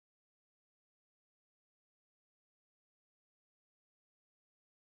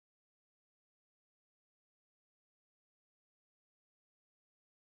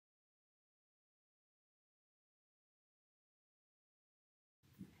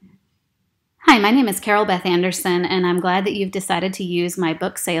Hi, my name is Carol Beth Anderson, and I'm glad that you've decided to use my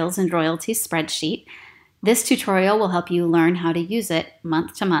book sales and royalties spreadsheet. This tutorial will help you learn how to use it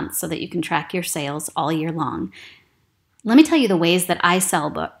month to month so that you can track your sales all year long. Let me tell you the ways that I sell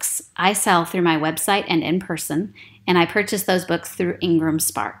books. I sell through my website and in person, and I purchase those books through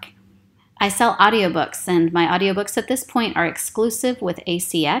IngramSpark. I sell audiobooks, and my audiobooks at this point are exclusive with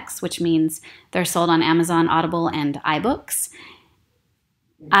ACX, which means they're sold on Amazon, Audible, and iBooks.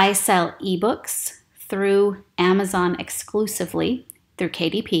 I sell ebooks through Amazon exclusively through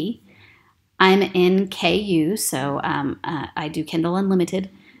KDP. I'm in KU, so I do Kindle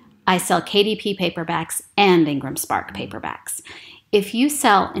Unlimited. I sell KDP paperbacks and IngramSpark paperbacks. If you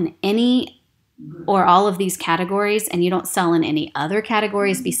sell in any or all of these categories and you don't sell in any other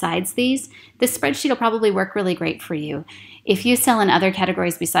categories besides these, this spreadsheet will probably work really great for you. If you sell in other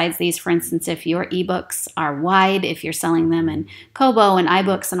categories besides these, for instance, if your ebooks are wide, if you're selling them in Kobo and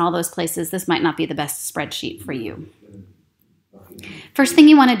iBooks and all those places, this might not be the best spreadsheet for you. First thing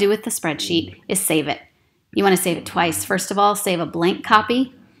you want to do with the spreadsheet is save it. You want to save it twice. First of all, save a blank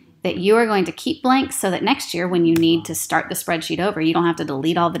copy that you are going to keep blank so that next year when you need to start the spreadsheet over, you don't have to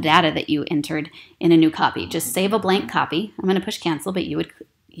delete all the data that you entered in a new copy. Just save a blank copy. I'm going to push cancel, but you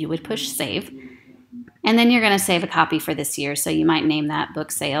would push save. And then you're going to save a copy for this year. So you might name that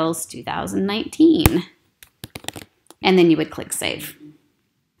Book Sales 2019. And then you would click save.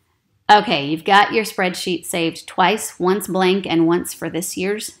 Okay, you've got your spreadsheet saved twice, once blank and once for this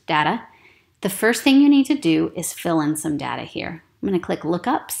year's data. The first thing you need to do is fill in some data here. I'm going to click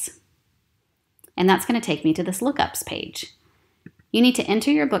lookups, and that's going to take me to this lookups page. You need to enter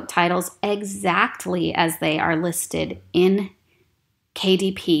your book titles exactly as they are listed in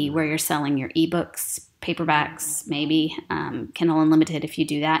KDP, where you're selling your ebooks, paperbacks, maybe Kindle Unlimited if you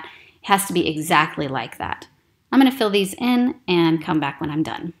do that. It has to be exactly like that. I'm going to fill these in and come back when I'm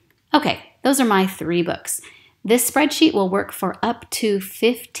done. Okay, those are my 3 books. This spreadsheet will work for up to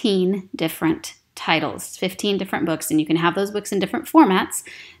 15 different titles, 15 different books, and you can have those books in different formats,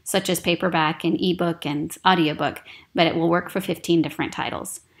 such as paperback and ebook and audiobook, but it will work for 15 different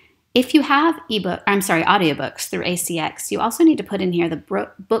titles. If you have audiobooks through ACX, you also need to put in here the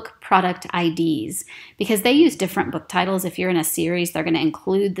book product IDs because they use different book titles. If you're in a series, they're going to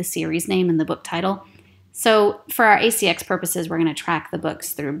include the series name in the book title. So for our ACX purposes, we're going to track the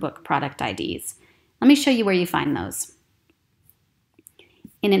books through book product IDs. Let me show you where you find those.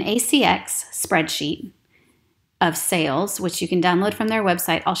 In an ACX spreadsheet of sales, which you can download from their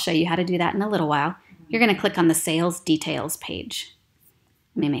website, I'll show you how to do that in a little while, you're going to click on the sales details page.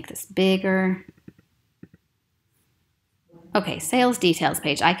 Let me make this bigger. Okay, sales details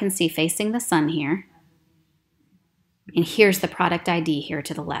page. I can see facing the sun here. And here's the product ID here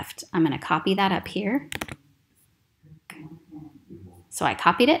to the left. I'm going to copy that up here. So I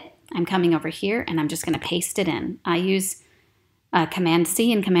copied it. I'm coming over here and I'm just going to paste it in. I use Command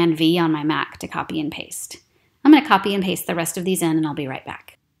C and Command V on my Mac to copy and paste. I'm going to copy and paste the rest of these in and I'll be right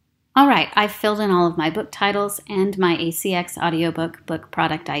back. All right, I've filled in all of my book titles and my ACX audiobook book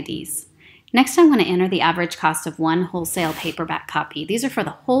product IDs. Next, I want to enter the average cost of one wholesale paperback copy. These are for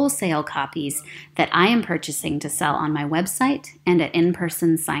the wholesale copies that I am purchasing to sell on my website and at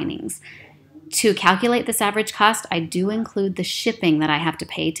in-person signings. To calculate this average cost, I do include the shipping that I have to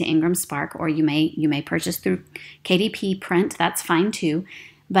pay to IngramSpark, or you may purchase through KDP print. That's fine too,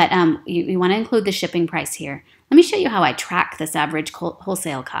 but you want to include the shipping price here. Let me show you how I track this average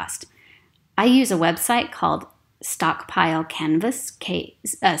wholesale cost. I use a website called Stockpile Canvas,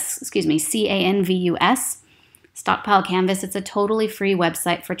 C-A-N-V-U-S. Stockpile Canvas. It's a totally free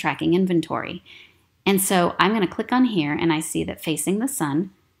website for tracking inventory. And so I'm going to click on here, and I see that Facing the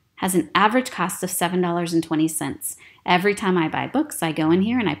Sun has an average cost of $7.20. Every time I buy books, I go in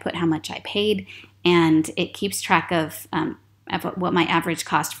here and I put how much I paid, and it keeps track of what my average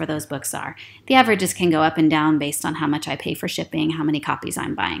cost for those books are. The averages can go up and down based on how much I pay for shipping, how many copies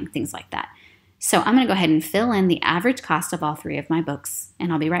I'm buying, things like that. So I'm going to go ahead and fill in the average cost of all 3 of my books,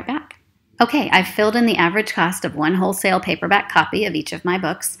 and I'll be right back. Okay, I've filled in the average cost of one wholesale paperback copy of each of my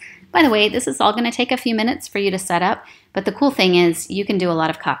books. By the way, this is all going to take a few minutes for you to set up, but the cool thing is you can do a lot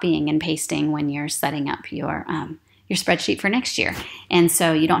of copying and pasting when you're setting up your spreadsheet for next year, and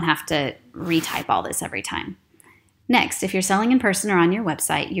so you don't have to retype all this every time. Next, if you're selling in person or on your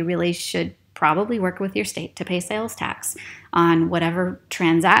website, you really should probably work with your state to pay sales tax on whatever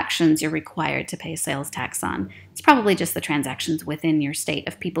transactions you're required to pay sales tax on. It's probably just the transactions within your state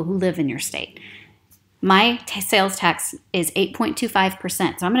of people who live in your state. My sales tax is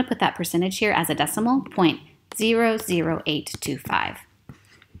 8.25%, so I'm going to put that percentage here as a decimal, 0.00825.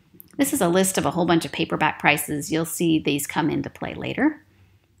 This is a list of a whole bunch of paperback prices. You'll see these come into play later.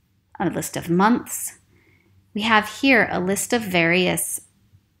 a list of months. We have here a list of various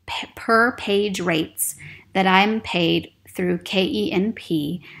per page rates that I'm paid through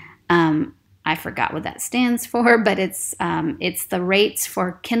KENP. I forgot what that stands for, but it's the rates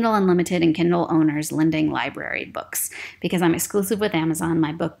for Kindle Unlimited and Kindle Owners Lending Library books. Because I'm exclusive with Amazon,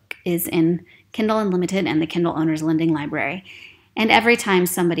 my book is in Kindle Unlimited and the Kindle Owners Lending Library. And every time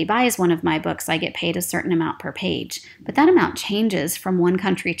somebody buys one of my books, I get paid a certain amount per page. But that amount changes from one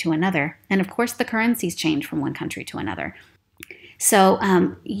country to another. And of course, the currencies change from one country to another. So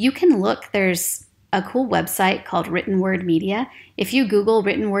you can look, there's a cool website called Written Word Media. If you Google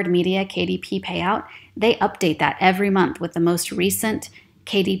Written Word Media KDP payout, they update that every month with the most recent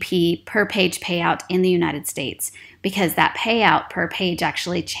KDP per page payout in the United States, because that payout per page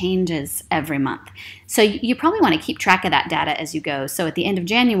actually changes every month. So you probably want to keep track of that data as you go. So at the end of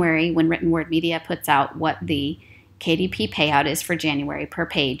January, when Written Word Media puts out what the KDP payout is for January per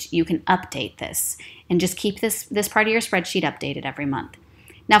page, you can update this and just keep this part of your spreadsheet updated every month.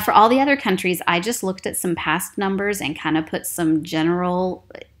 Now, for all the other countries, I just looked at some past numbers and kind of put some general,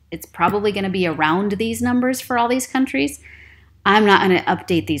 it's probably going to be around these numbers for all these countries. I'm not going to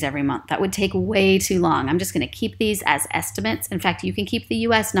update these every month. That would take way too long. I'm just going to keep these as estimates. In fact, you can keep the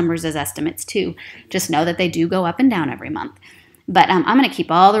US numbers as estimates too. Just know that they do go up and down every month. But I'm going to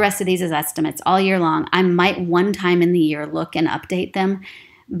keep all the rest of these as estimates all year long. I might one time in the year look and update them.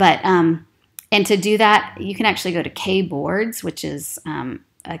 But, and to do that, you can actually go to KBoards, which is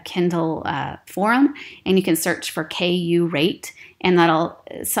a Kindle forum, and you can search for KU rate, and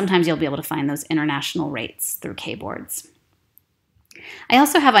sometimes you'll be able to find those international rates through KBoards. I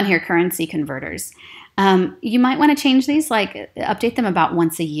also have on here currency converters. You might want to change these, like update them about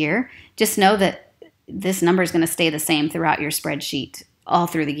once a year. Just know that this number is going to stay the same throughout your spreadsheet all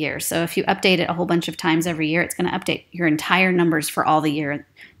through the year. So if you update it a whole bunch of times every year, it's going to update your entire numbers for all the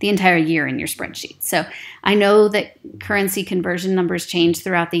entire year in your spreadsheet. So I know that currency conversion numbers change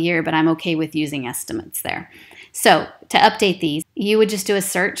throughout the year, but I'm okay with using estimates there. So to update these, you would just do a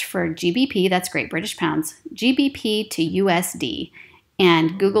search for GBP, that's Great British Pounds, GBP to USD,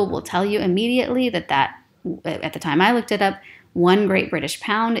 and Google will tell you immediately that at the time I looked it up, 1 Great British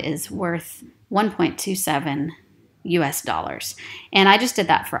Pound is worth 1.27 US dollars. And I just did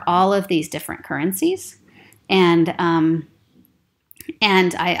that for all of these different currencies. And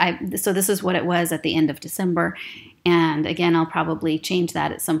so this is what it was at the end of December. And again, I'll probably change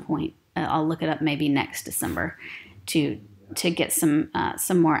that at some point. I'll look it up maybe next December to get some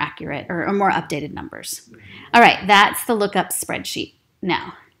more accurate or more updated numbers. All right, that's the lookup spreadsheet.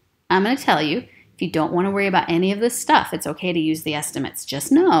 Now, I'm going to tell you, if you don't want to worry about any of this stuff, it's okay to use the estimates.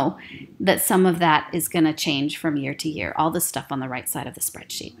 Just know that some of that is going to change from year to year, all the stuff on the right side of the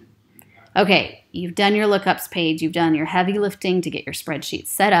spreadsheet. Okay, you've done your lookups page, you've done your heavy lifting to get your spreadsheet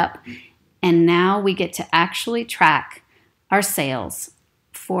set up, and now we get to actually track our sales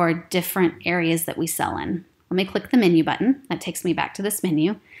for different areas that we sell in. Let me click the menu button. That takes me back to this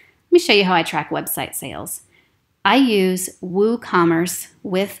menu. Let me show you how I track website sales. I use WooCommerce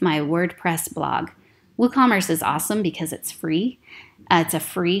with my WordPress blog. WooCommerce is awesome because it's free. It's a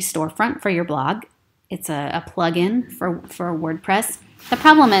free storefront for your blog. It's a plugin for WordPress. The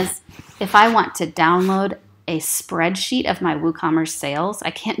problem is, if I want to download a spreadsheet of my WooCommerce sales,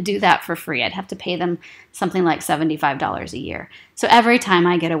 I can't do that for free. I'd have to pay them something like $75 a year. So every time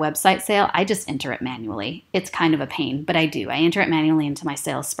I get a website sale, I just enter it manually. It's kind of a pain, but I do. I enter it manually into my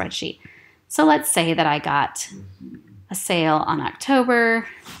sales spreadsheet. So let's say that I got a sale on October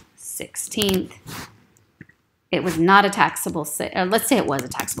 16th. It was not a taxable sale. Let's say it was a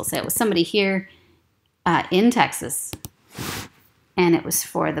taxable sale. It was somebody here in Texas, and it was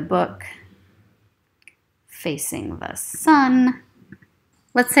for the book Facing the Sun.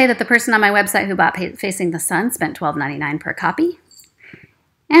 Let's say that the person on my website who bought Facing the Sun spent $12.99 per copy,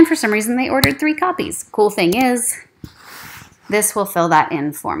 and for some reason they ordered 3 copies. Cool thing is, this will fill that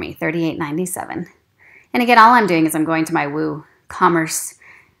in for me, $38.97. And again, all I'm doing is I'm going to my WooCommerce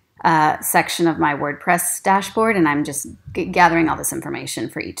section of my WordPress dashboard, and I'm just gathering all this information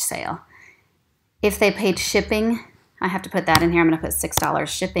for each sale. If they paid shipping, I have to put that in here. I'm going to put $6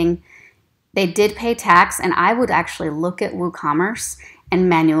 shipping. They did pay tax, and I would actually look at WooCommerce and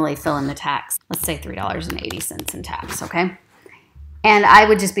manually fill in the tax. Let's say $3.80 in tax, okay? And I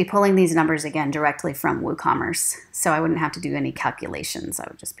would just be pulling these numbers again directly from WooCommerce, so I wouldn't have to do any calculations. I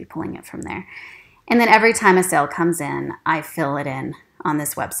would just be pulling it from there. And then every time a sale comes in, I fill it in on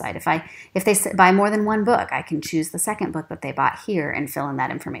this website. If they buy more than one book, I can choose the second book that they bought here and fill in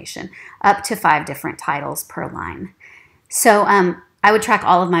that information, up to 5 different titles per line. So I would track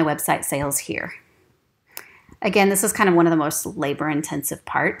all of my website sales here. Again, this is kind of one of the most labor-intensive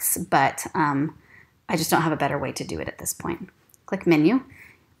parts, but I just don't have a better way to do it at this point. Click menu.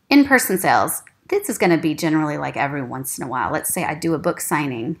 In-person sales. This is going to be generally like every once in a while. Let's say I do a book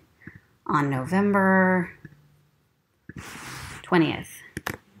signing on November 20th.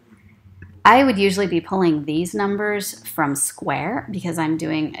 I would usually be pulling these numbers from Square because I'm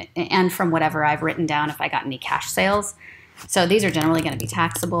doing, and from whatever I've written down if I got any cash sales. So these are generally going to be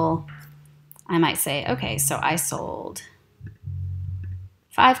taxable. I might say, okay, so I sold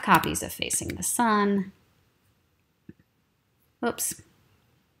 5 copies of Facing the Sun. Oops.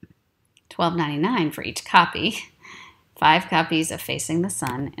 $12.99 for each copy. 5 copies of Facing the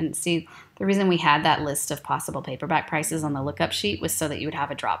Sun. And see, the reason we had that list of possible paperback prices on the lookup sheet was so that you would have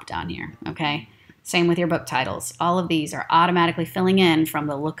a drop down here, okay? Same with your book titles. All of these are automatically filling in from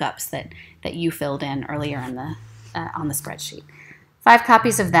the lookups that you filled in earlier in the on the spreadsheet. 5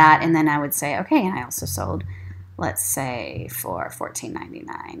 copies of that, and then I would say, okay, and I also sold, let's say, for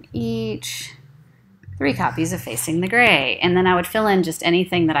 $14.99 each, 3 copies of Facing the Gray. And then I would fill in just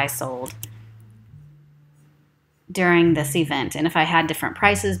anything that I sold during this event. And if I had different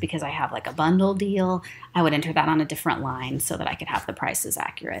prices because I have like a bundle deal, I would enter that on a different line so that I could have the prices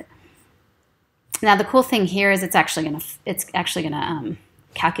accurate. Now the cool thing here is it's actually gonna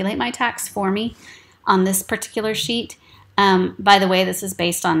calculate my tax for me on this particular sheet. By the way, this is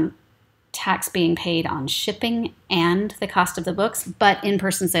based on tax being paid on shipping and the cost of the books, but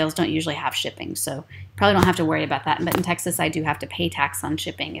in-person sales don't usually have shipping, so you probably don't have to worry about that. But in Texas, I do have to pay tax on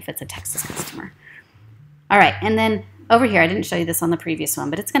shipping if it's a Texas customer. All right, and then over here, I didn't show you this on the previous one,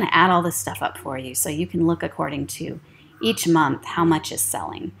 but it's going to add all this stuff up for you so you can look according to each month how much is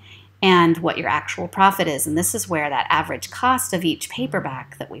selling and what your actual profit is. And this is where that average cost of each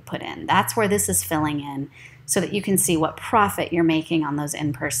paperback that we put in, that's where this is filling in so that you can see what profit you're making on those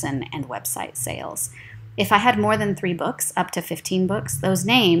in-person and website sales. If I had more than 3 books, up to 15 books, those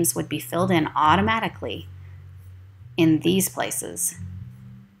names would be filled in automatically in these places,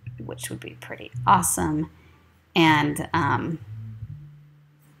 which would be pretty awesome. And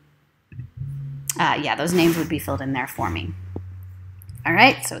yeah, those names would be filled in there for me. All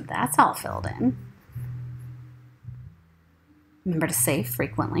right, so that's all filled in. Remember to save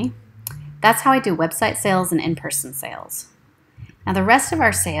frequently. That's how I do website sales and in-person sales. Now the rest of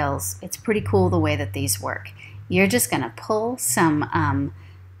our sales, it's pretty cool the way that these work. You're just going to pull some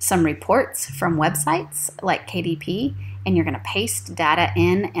reports from websites like KDP, and you're going to paste data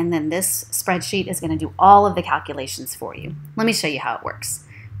in, and then this spreadsheet is going to do all of the calculations for you. Let me show you how it works.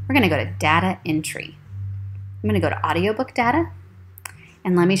 We're going to go to data entry. I'm going to go to audiobook data,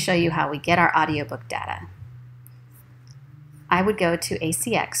 and let me show you how we get our audiobook data. I would go to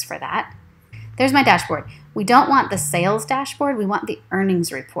ACX for that. There's my dashboard. We don't want the sales dashboard, we want the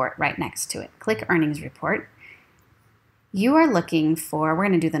earnings report right next to it. Click earnings report. You are looking for, we're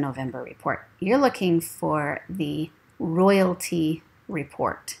going to do the November report. You're looking for the royalty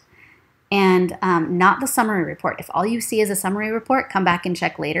report and not the summary report. If all you see is a summary report, come back and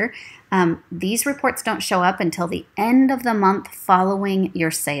check later. These reports don't show up until the end of the month following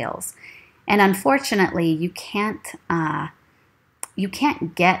your sales. And unfortunately, you can't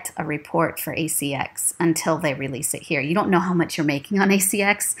get a report for ACX until they release it here. You don't know how much you're making on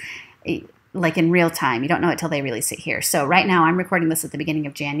ACX like in real time. You don't know it till they release it here. So right now I'm recording this at the beginning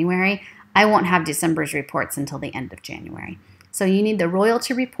of January. I won't have December's reports until the end of January. So you need the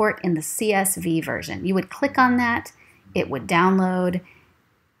royalty report in the CSV version. You would click on that, it would download.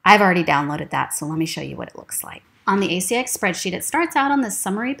 I've already downloaded that, so let me show you what it looks like. On the ACX spreadsheet, it starts out on the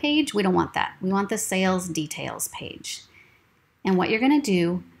summary page. We don't want that. We want the sales details page. And what you're going to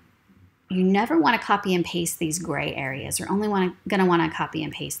do, you never want to copy and paste these gray areas. You're only going to want to copy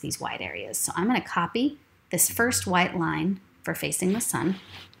and paste these white areas. So I'm going to copy this first white line for Facing the Sun.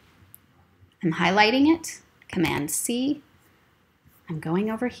 I'm highlighting it, Command-C. I'm going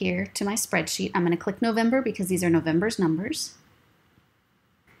over here to my spreadsheet. I'm going to click November because these are November's numbers.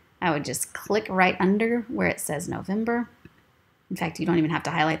 I would just click right under where it says November. In fact, you don't even have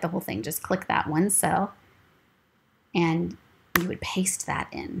to highlight the whole thing. Just click that one cell, and you would paste that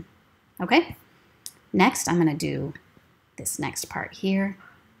in. Okay? Next, I'm going to do this next part here.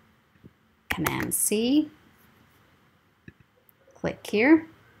 Command-C. Click here.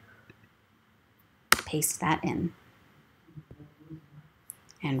 Paste that in.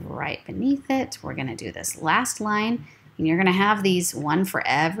 And right beneath it, we're going to do this last line. And you're going to have these, one for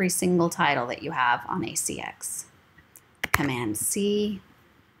every single title that you have on ACX. Command-C.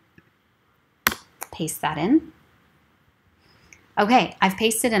 Paste that in. Okay, I've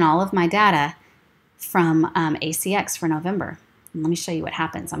pasted in all of my data from ACX for November. And let me show you what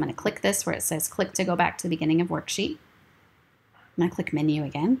happens. I'm going to click this where it says click to go back to the beginning of worksheet. I'm going to click menu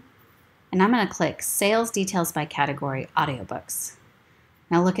again. And I'm going to click sales details by category audiobooks.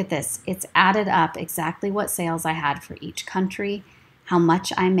 Now look at this. It's added up exactly what sales I had for each country, how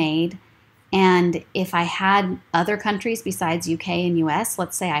much I made, and if I had other countries besides UK and US,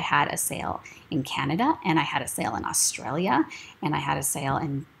 let's say I had a sale in Canada and I had a sale in Australia and I had a sale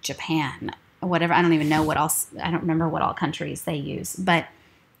in Japan, whatever, I don't even know what else, I don't remember what all countries they use, but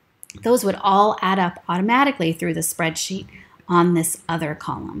those would all add up automatically through the spreadsheet on this other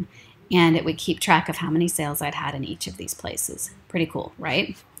column. And it would keep track of how many sales I'd had in each of these places. Pretty cool,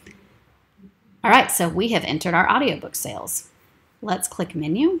 right? All right, so we have entered our audiobook sales. Let's click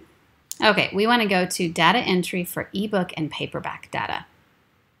menu. Okay, we want to go to data entry for ebook and paperback data.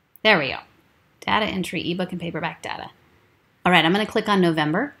 There we go. Data entry, ebook and paperback data. All right, I'm going to click on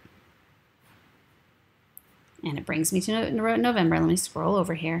November. And it brings me to November. Let me scroll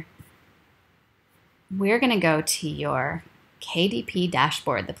over here. We're going to go to your KDP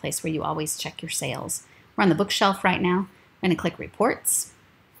dashboard, the place where you always check your sales. We're on the bookshelf right now. I'm going to click reports.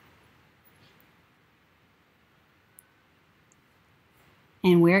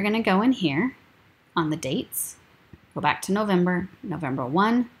 And we're going to go in here on the dates, go back to November, November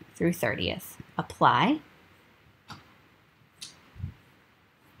 1 through 30th. Apply.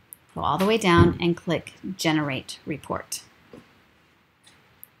 Go all the way down and click generate report.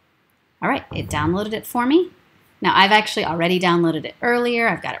 All right, it downloaded it for me. Now, I've actually already downloaded it earlier.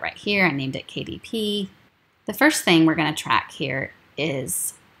 I've got it right here. I named it KDP. The first thing we're going to track here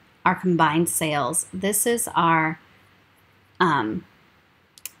is our combined sales. This is our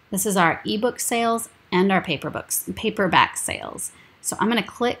ebook sales and our paperback sales. So I'm going to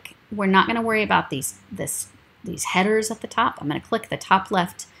click. We're not going to worry about these headers at the top. I'm going to click the top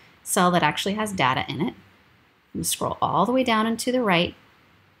left cell that actually has data in it. I'm going to scroll all the way down and to the right.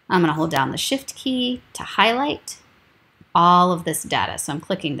 I'm going to hold down the shift key to highlight all of this data. So I'm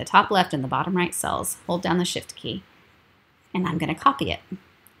clicking the top left and the bottom right cells, hold down the shift key, and I'm going to copy it.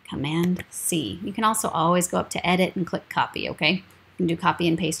 Command C. You can also always go up to edit and click copy, okay? You can do copy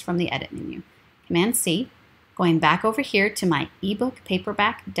and paste from the edit menu. Command C. Going back over here to my ebook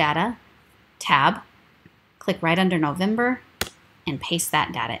paperback data tab, click right under November and paste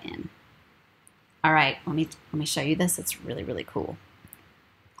that data in. All right, let me show you this. It's really, really cool.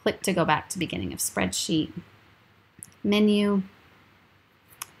 Click to go back to beginning of spreadsheet. Menu.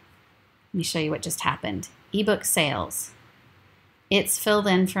 Let me show you what just happened. Ebook sales. It's filled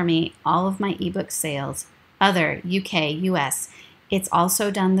in for me all of my ebook sales, other, UK, US. It's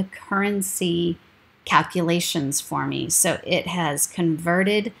also done the currency calculations for me. So it has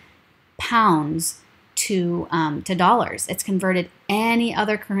converted pounds to dollars. It's converted any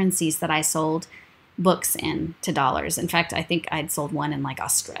other currencies that I sold books in to dollars. In fact, I think I'd sold one in like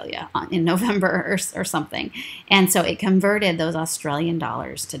Australia in November or something. And so it converted those Australian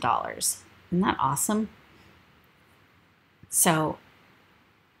dollars to dollars. Isn't that awesome? So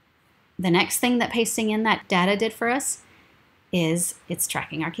the next thing that pasting in that data did for us is it's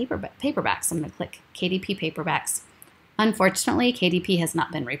tracking our paperbacks. I'm going to click KDP paperbacks. Unfortunately, KDP has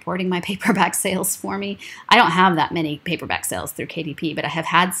not been reporting my paperback sales for me. I don't have that many paperback sales through KDP, but I have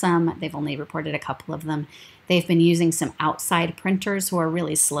had some. They've only reported a couple of them. They've been using some outside printers who are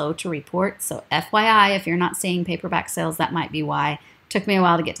really slow to report. So FYI, if you're not seeing paperback sales, that might be why. It took me a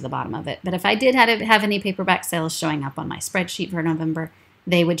while to get to the bottom of it. But if I did have any paperback sales showing up on my spreadsheet for November,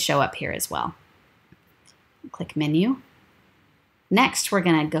 they would show up here as well. Click menu. Next, we're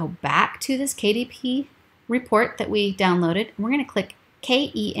going to go back to this KDP report that we downloaded. And we're going to click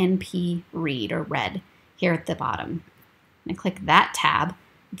KENP read or read here at the bottom. And click that tab.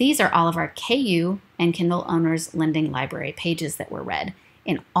 These are all of our KU and Kindle Owners Lending Library pages that were read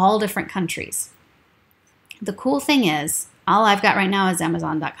in all different countries. The cool thing is, all I've got right now is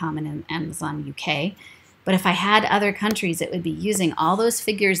Amazon.com and Amazon UK. But if I had other countries, it would be using all those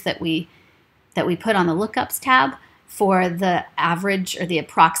figures that we put on the lookups tab for the average or the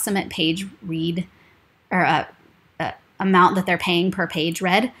approximate page read or amount that they're paying per page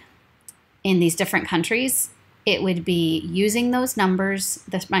read in these different countries. It would be using those numbers.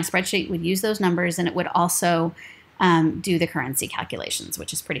 My spreadsheet would use those numbers, and it would also do the currency calculations,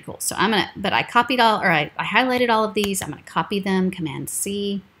 which is pretty cool. So I copied I highlighted all of these. I'm gonna copy them, Command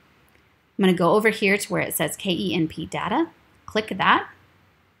C. I'm gonna go over here to where it says KENP data. Click that.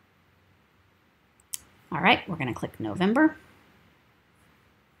 All right, we're gonna click November.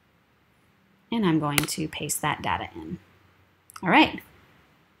 And I'm going to paste that data in. All right,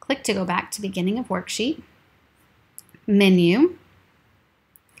 click to go back to beginning of worksheet. Menu.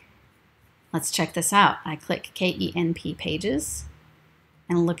 Let's check this out. I click KENP pages,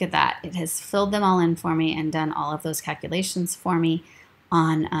 and look at that. It has filled them all in for me and done all of those calculations for me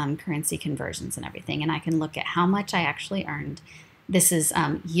on currency conversions and everything. And I can look at how much I actually earned. This is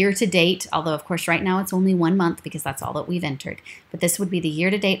year to date, although of course right now it's only 1 month because that's all that we've entered. But this would be the year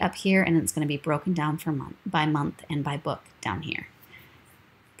to date up here, and it's going to be broken down for month and by book down here.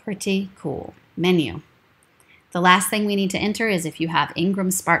 Pretty cool. Menu. The last thing we need to enter is if you have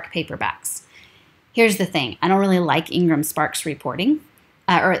IngramSpark paperbacks. Here's the thing. I don't really like IngramSpark's reporting.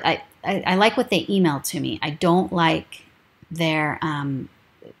 I like what they email to me. I don't like their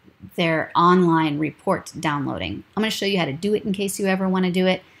online report downloading. I'm going to show you how to do it in case you ever want to do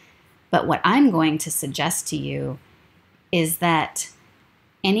it. But what I'm going to suggest to you is that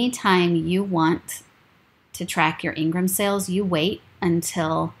anytime you want to track your Ingram sales, you wait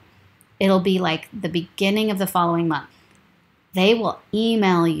until it'll be like the beginning of the following month. They will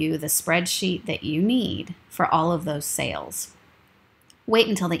email you the spreadsheet that you need for all of those sales. Wait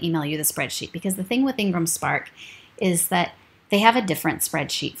until they email you the spreadsheet, because the thing with IngramSpark is that they have a different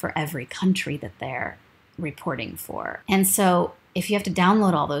spreadsheet for every country that they're reporting for. And so if you have to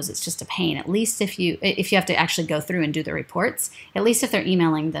download all those, it's just a pain. At least if you have to actually go through and do the reports, at least if they're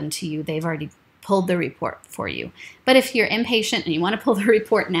emailing them to you, they've already pulled the report for you. But if you're impatient and you want to pull the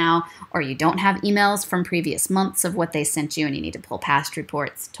report now, or you don't have emails from previous months of what they sent you and you need to pull past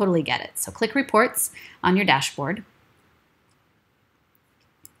reports, totally get it. So click Reports on your dashboard,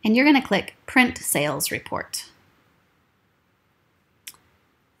 and you're going to click Print Sales Report.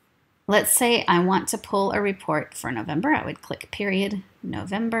 Let's say I want to pull a report for November. I would click period,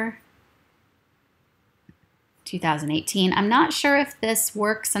 November 2018. I'm not sure if this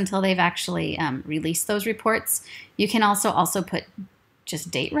works until they've actually released those reports. You can also put just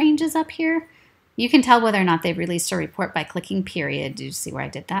date ranges up here. You can tell whether or not they've released a report by clicking period. Do you see where I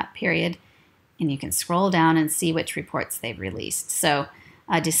did that? Period. And you can scroll down and see which reports they've released. So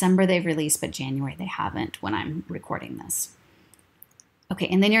December they've released, but January they haven't when I'm recording this. Okay,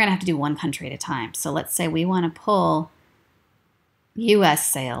 and then you're gonna have to do one country at a time. So let's say we wanna pull US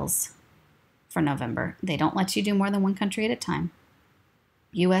sales for November. They don't let you do more than one country at a time.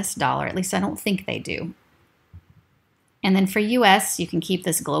 US dollar, at least I don't think they do. And then for US, you can keep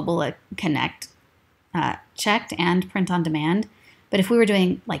this global connect checked and print on demand. But if we were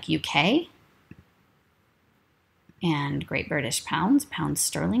doing like UK and Great British pounds, pound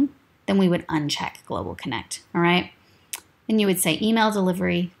sterling, then we would uncheck global connect, all right? Then you would say email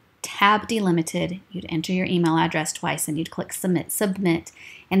delivery, tab delimited, you'd enter your email address twice and you'd click submit,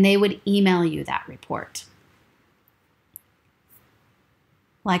 and they would email you that report.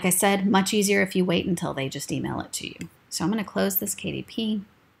 Like I said, much easier if you wait until they just email it to you. So I'm going to close this KDP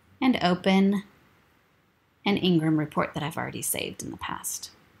and open an Ingram report that I've already saved in the past.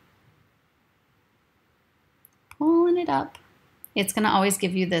 Pulling it up. It's going to always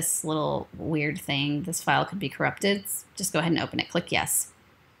give you this little weird thing. This file could be corrupted. Just go ahead and open it. Click yes.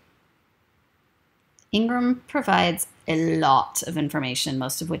 Ingram provides a lot of information,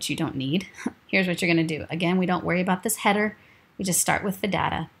 most of which you don't need. Here's what you're going to do. Again, we don't worry about this header. We just start with the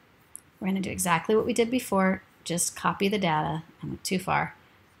data. We're going to do exactly what we did before. Just copy the data. I went too far.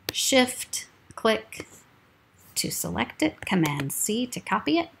 Shift, click to select it. Command C to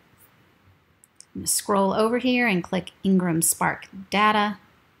copy it. I'm going to scroll over here and click IngramSpark data.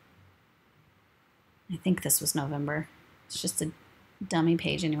 I think this was November. It's just a dummy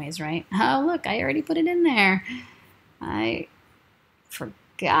page anyways, right? Oh, look, I already put it in there. I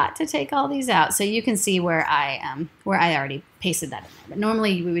forgot to take all these out. So you can see where I already pasted that in there. But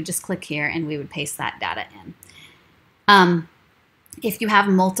normally we would just click here and we would paste that data in. If you have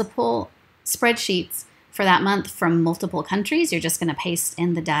multiple spreadsheets for that month from multiple countries, you're just going to paste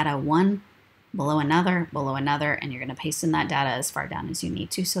in the data one below another, and you're going to paste in that data as far down as you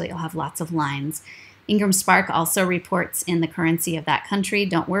need to so that you'll have lots of lines. IngramSpark also reports in the currency of that country.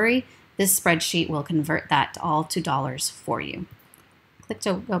 Don't worry, this spreadsheet will convert that all to dollars for you. Click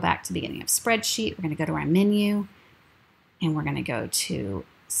to go back to the beginning of spreadsheet. We're going to go to our menu, and we're going to go to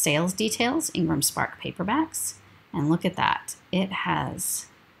sales details, IngramSpark paperbacks, and look at that. It has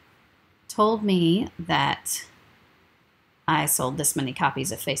told me that I sold this many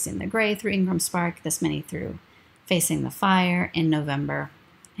copies of Facing the Gray through IngramSpark, this many through Facing the Fire in November,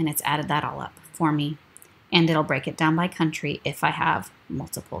 and it's added that all up for me, and it'll break it down by country if I have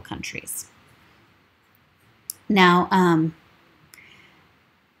multiple countries. Now,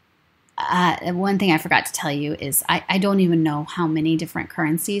 one thing I forgot to tell you is I don't even know how many different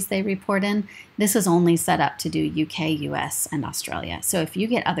currencies they report in. This is only set up to do UK, US, and Australia. So if you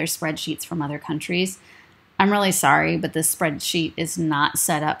get other spreadsheets from other countries, I'm really sorry, but this spreadsheet is not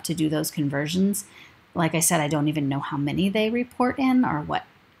set up to do those conversions. Like I said, I don't even know how many they report in or what.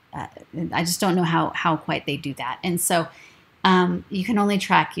 I just don't know how quite they do that. And so you can only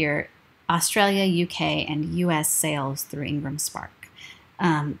track your Australia, UK, and US sales through IngramSpark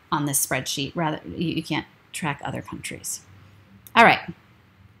on this spreadsheet. Rather, you can't track other countries. All right.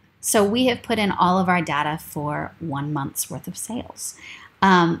 So we have put in all of our data for 1 month's worth of sales.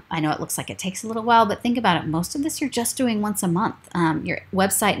 I know it looks like it takes a little while, but think about it. Most of this you're just doing once a month. Your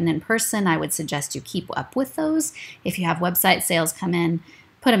website and in person, I would suggest you keep up with those. If you have website sales come in,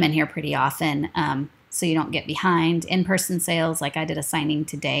 put them in here pretty often so you don't get behind. In-person sales, like I did a signing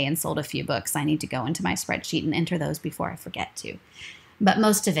today and sold a few books, I need to go into my spreadsheet and enter those before I forget to. But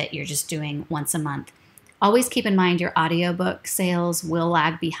most of it you're just doing once a month. Always keep in mind your audiobook sales will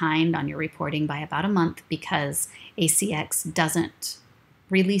lag behind on your reporting by about a month because ACX doesn't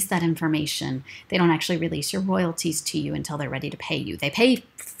release that information. They don't actually release your royalties to you until they're ready to pay you. They pay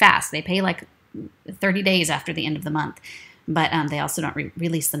fast. They pay like 30 days after the end of the month, but they also don't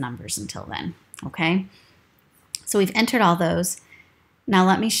release the numbers until then, okay? So we've entered all those. Now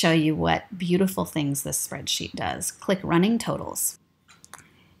let me show you what beautiful things this spreadsheet does. Click Running Totals.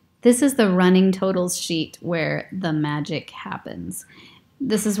 This is the running totals sheet where the magic happens.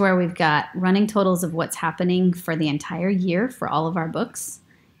 This is where we've got running totals of what's happening for the entire year for all of our books.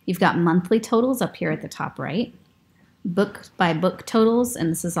 You've got monthly totals up here at the top right, book by book totals, and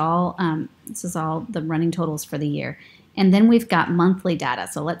this is all the running totals for the year. And then we've got monthly data.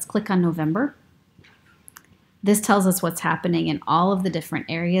 So let's click on November. This tells us what's happening in all of the different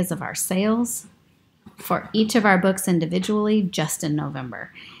areas of our sales for each of our books individually just in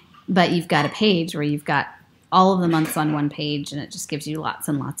November. But you've got a page where you've got all of the months on one page, and it just gives you lots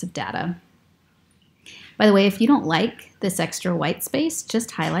and lots of data. By the way, if you don't like this extra white space,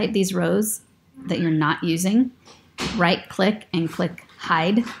 just highlight these rows that you're not using, right-click and click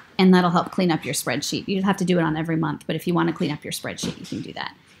Hide, and that'll help clean up your spreadsheet. You don't have to do it on every month, but if you want to clean up your spreadsheet, you can do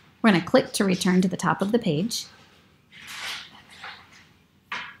that. We're going to click to return to the top of the page.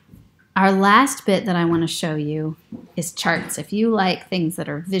 Our last bit that I want to show you is charts. If you like things that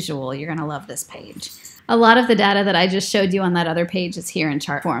are visual, you're going to love this page. A lot of the data that I just showed you on that other page is here in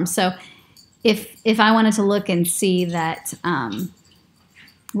chart form. So if I wanted to look and see that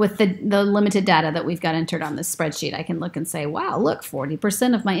with the limited data that we've got entered on this spreadsheet, I can look and say, wow, look,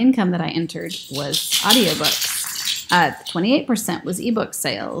 40% of my income that I entered was audiobooks. 28% was ebook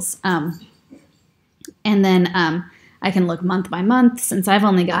sales. And then I can look month by month. Since I've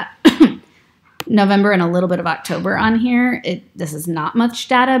only got November and a little bit of October on here, this is not much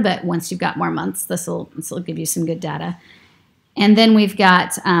data, but once you've got more months, this will give you some good data. And then we've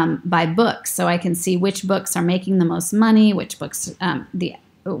got by books, so I can see which books are making the most money, which books,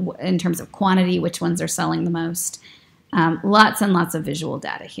 in terms of quantity, which ones are selling the most. Lots and lots of visual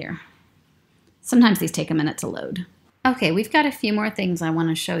data here. Sometimes these take a minute to load. Okay, we've got a few more things I want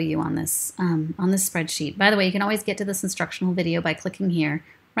to show you on this spreadsheet. By the way, you can always get to this instructional video by clicking here.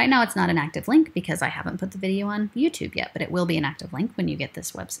 Right now it's not an active link because I haven't put the video on YouTube yet, but it will be an active link when you get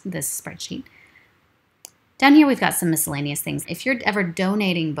this spreadsheet. Down here we've got some miscellaneous things. If you're ever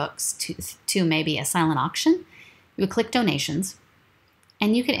donating books to maybe a silent auction, you would click Donations,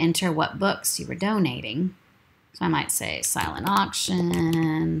 and you could enter what books you were donating. So I might say silent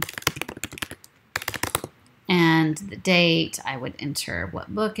auction, and the date, I would enter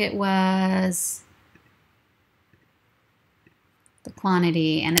what book it was, the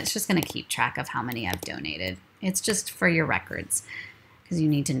quantity, and it's just going to keep track of how many I've donated. It's just for your records because you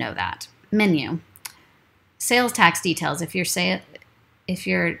need to know that. Menu. Sales tax details. If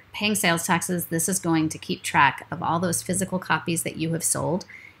you're paying sales taxes, this is going to keep track of all those physical copies that you have sold.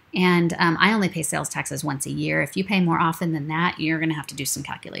 And I only pay sales taxes once a year. If you pay more often than that, you're going to have to do some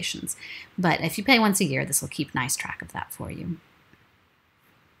calculations. But if you pay once a year, this will keep nice track of that for you.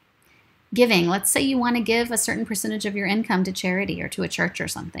 Giving. Let's say you want to give a certain percentage of your income to charity or to a church or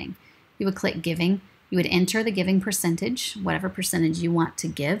something. You would click Giving. You would enter the giving percentage, whatever percentage you want to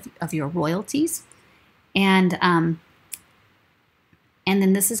give of your royalties. And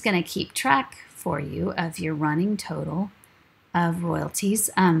then this is going to keep track for you of your running total of royalties.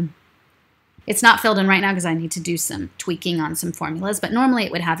 It's not filled in right now because I need to do some tweaking on some formulas, but normally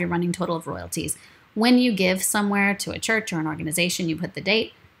it would have your running total of royalties. When you give somewhere to a church or an organization, you put the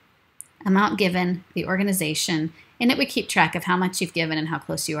date, amount given, the organization, and it would keep track of how much you've given and how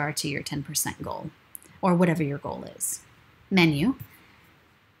close you are to your 10% goal or whatever your goal is. Menu.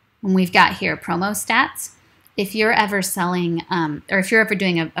 And we've got here promo stats. If you're ever selling, or if you're ever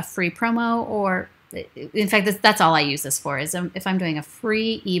doing a free promo or in fact, that's all I use this for, is if I'm doing a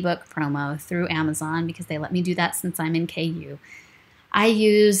free ebook promo through Amazon, because they let me do that since I'm in KU. I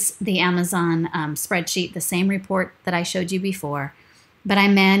use the Amazon spreadsheet, the same report that I showed you before, but I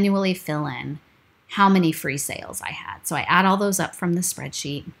manually fill in how many free sales I had. So I add all those up from the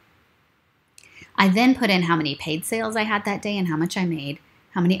spreadsheet. I then put in how many paid sales I had that day and how much I made,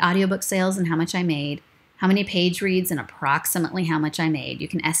 how many audiobook sales and how much I made, how many page reads and approximately how much I made. You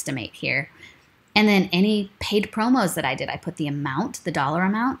can estimate here. And then any paid promos that I did, I put the amount, the dollar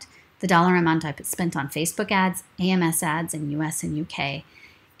amount I spent on Facebook ads, AMS ads in US and UK.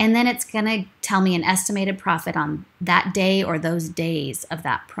 And then it's going to tell me an estimated profit on that day or those days of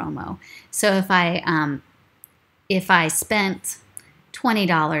that promo. So if I spent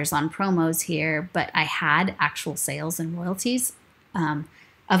 $20 on promos here, but I had actual sales and royalties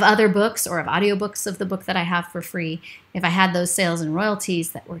of other books or of audiobooks of the book that I have for free, if I had those sales and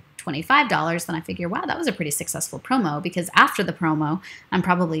royalties that were $25, then I figure, wow, that was a pretty successful promo, because after the promo, I'm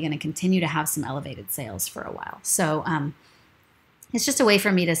probably going to continue to have some elevated sales for a while. So it's just a way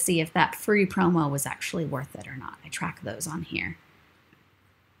for me to see if that free promo was actually worth it or not. I track those on here.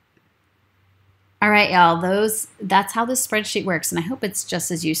 All right, y'all, that's how this spreadsheet works, and I hope it's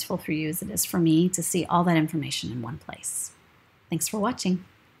just as useful for you as it is for me to see all that information in one place. Thanks for watching.